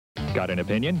Got an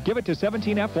opinion? Give it to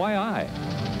 17 FYI.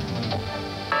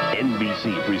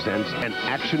 NBC presents an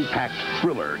action-packed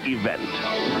thriller event.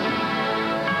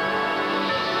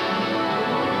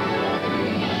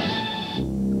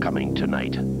 Coming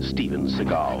tonight, Steven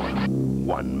Seagal.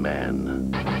 One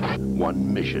man,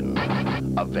 one mission.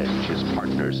 Avenge his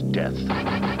partner's death.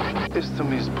 It's to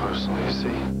me personal, you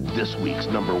see. This week's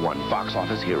 #1 box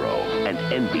office hero, and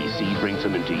NBC brings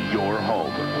him into your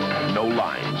home. No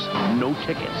lines, no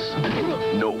tickets,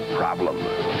 no problem.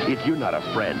 If you're not a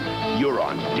friend, you're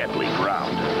on deadly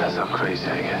ground. That's how crazy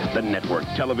I get. The network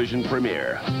television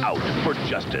premiere, Out for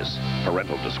Justice.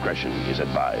 Parental discretion is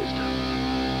advised.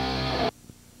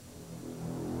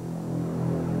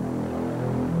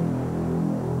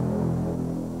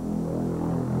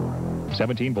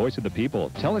 17 Voice of the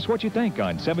People. Tell us what you think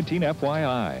on 17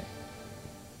 FYI.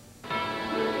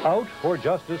 Out for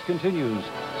Justice continues,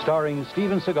 starring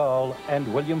Steven Seagal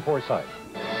and William Forsythe.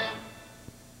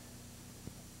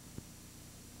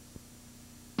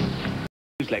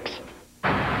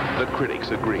 The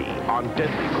critics agree On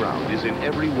Deadly Ground is in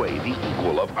every way the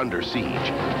equal of Under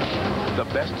Siege. The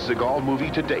best Seagal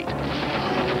movie to date.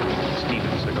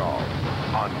 Steven Seagal,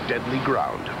 On Deadly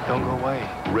Ground. Don't go away.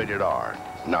 Rated R,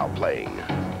 now playing.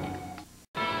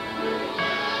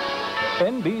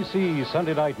 NBC's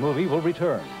Sunday night movie will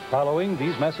return following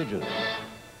these messages.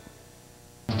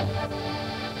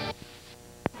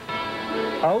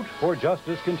 Out for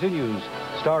Justice continues,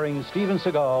 starring Steven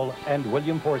Seagal and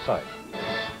William Forsythe.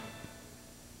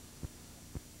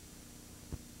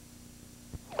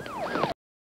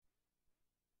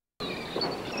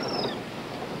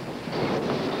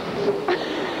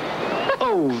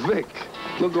 Oh, Vic,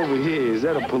 look over here. Is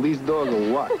that a police dog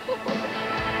or what?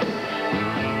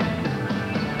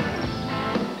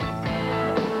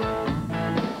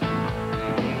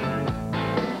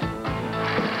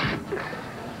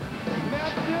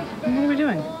 What are we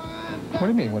doing? What do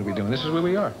you mean, what are we doing? This is where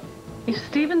we are. If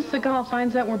Steven Seagal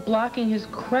finds out we're blocking his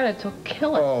credits, he'll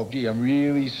kill us. Oh, gee, I'm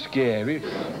really scared.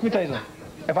 Let me tell you something.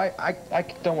 If I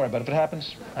don't worry about it. If it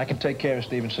happens, I can take care of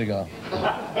Steven Seagal.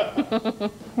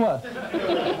 What?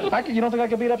 You don't think I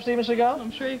could beat up Steven Seagal?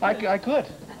 I'm sure you could.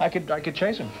 I could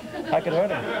chase him. I could hurt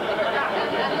him.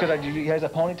 Because he has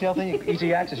that ponytail thing.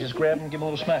 Easy access. Just grab him and give him a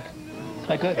little smack.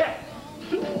 I could.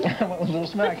 A little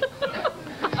smack.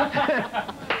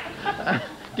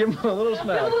 Give him a little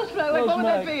smack. A little smack. Like, what would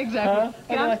that be exactly?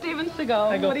 Huh? I'm Steven Seagal.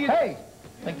 I go, What do you hey!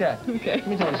 Like that. Okay. Let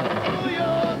me tell you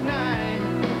something.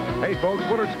 Hey folks,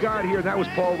 Willard Scott here. That was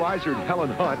Paul Reiser and Helen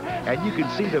Hunt. And you can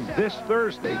see them this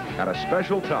Thursday at a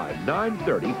special time,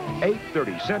 9:30,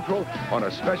 8:30 Central, on a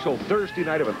special Thursday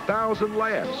night of 1,000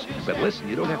 laughs. But listen,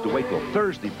 you don't have to wait till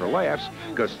Thursday for laughs,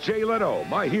 because Jay Leno,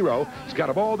 my hero, has got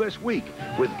them all this week,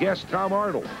 with guests Tom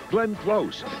Arnold, Glenn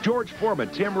Close, George Foreman,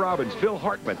 Tim Robbins, Phil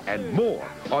Hartman, and more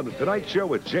on The Tonight Show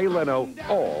with Jay Leno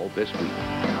all this week.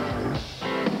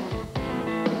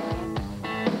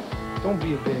 Don't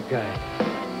be a bad guy.